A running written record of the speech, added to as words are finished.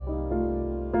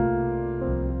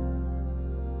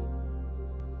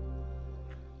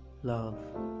Love,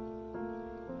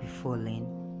 we fall in,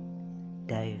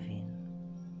 dive in,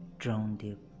 drown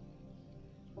deep,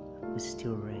 we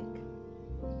still wreck.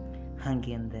 Hang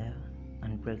in there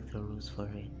and break the rules for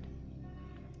it.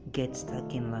 Get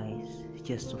stuck in lies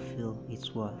just to feel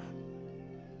its worth.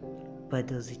 But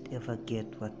does it ever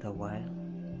get worth the while?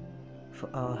 For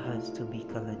our hearts to be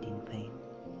colored in pain,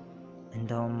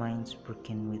 and our minds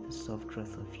broken with the soft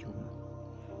truth of humor,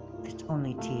 that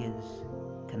only tears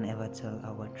can ever tell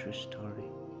our true story.